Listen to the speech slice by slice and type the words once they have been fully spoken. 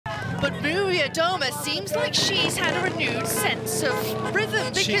But Doma seems like she's had a renewed sense of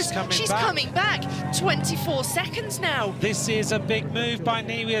rhythm because she's coming back. 24 seconds now. This is a big move by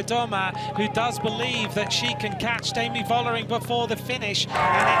Doma, who does believe that she can catch Demi Vollering before the finish,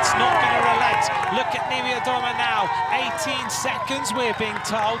 and it's not going to relent. Look at Doma now. 18 seconds, we're being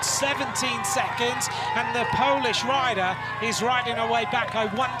told. 17 seconds, and the Polish rider is riding her way back. I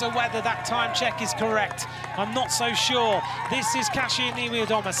wonder whether that time check is correct. I'm not so sure. This is Kasia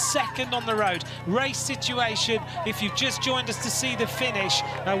Doma, second on the road. Race situation, if you've just joined us to see the finish,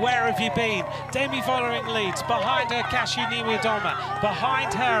 where have you been? Demi Vollering leads, behind her Kasia Doma.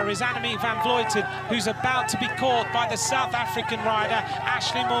 Behind her is Annemiek van Vleuten, who's about to be caught by the South African rider,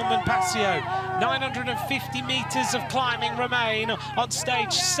 Ashley Moolman-Pasio. 950 metres of climbing remain on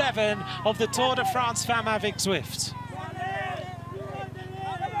stage 7 of the Tour de France Femmes avec Zwift.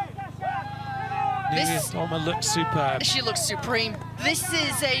 Doma looks superb. She looks supreme. This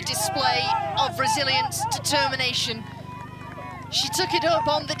is a display of resilience, determination. She took it up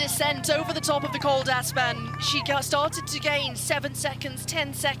on the descent over the top of the Col d'Aspin. She started to gain 7 seconds,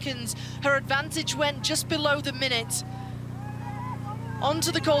 10 seconds. Her advantage went just below the minute.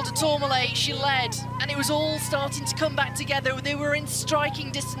 Onto the Col de Tourmalet, she led, and it was all starting to come back together. They were in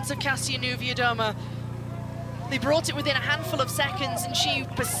striking distance of Kasia Doma. They brought it within a handful of seconds, and she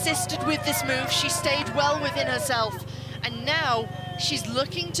persisted with this move. She stayed well within herself, and now she's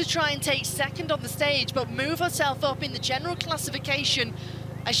looking to try and take second on the stage, but move herself up in the general classification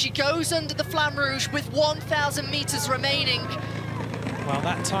as she goes under the Flamme Rouge with 1,000 meters remaining. Well,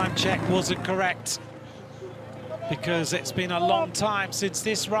 that time check wasn't correct, because it's been a long time since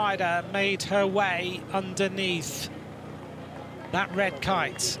this rider made her way underneath that red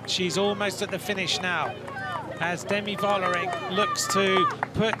kite. She's almost at the finish now, as Demi Vollering looks to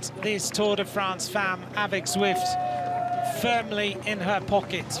put this Tour de France Femmes avec Zwift firmly in her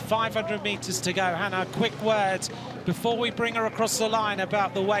pocket. 500 meters to go. Hannah, quick words before we bring her across the line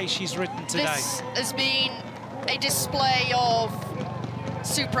about the way she's ridden today. This has been a display of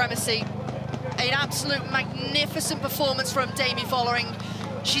supremacy. An absolute magnificent performance from Demi Vollering.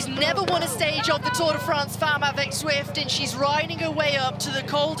 She's never won a stage of the Tour de France Femmes avec Zwift, and she's riding her way up to the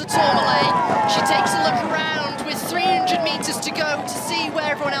Col de Tourmalet. She takes a look around with 300 meters to go to see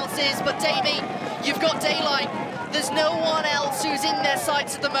where everyone else is, but Demi, you've got daylight. There's no one else who's in their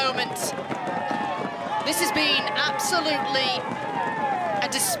sights at the moment. This has been absolutely a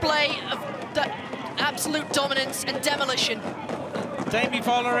display of absolute dominance and demolition. Demi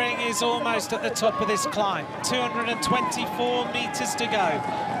Vollering is almost at the top of this climb. 224 meters to go.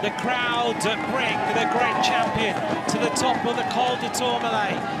 The crowd bring the great champion to the top of the Col de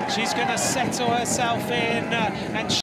Tourmalet. She's going to settle herself in and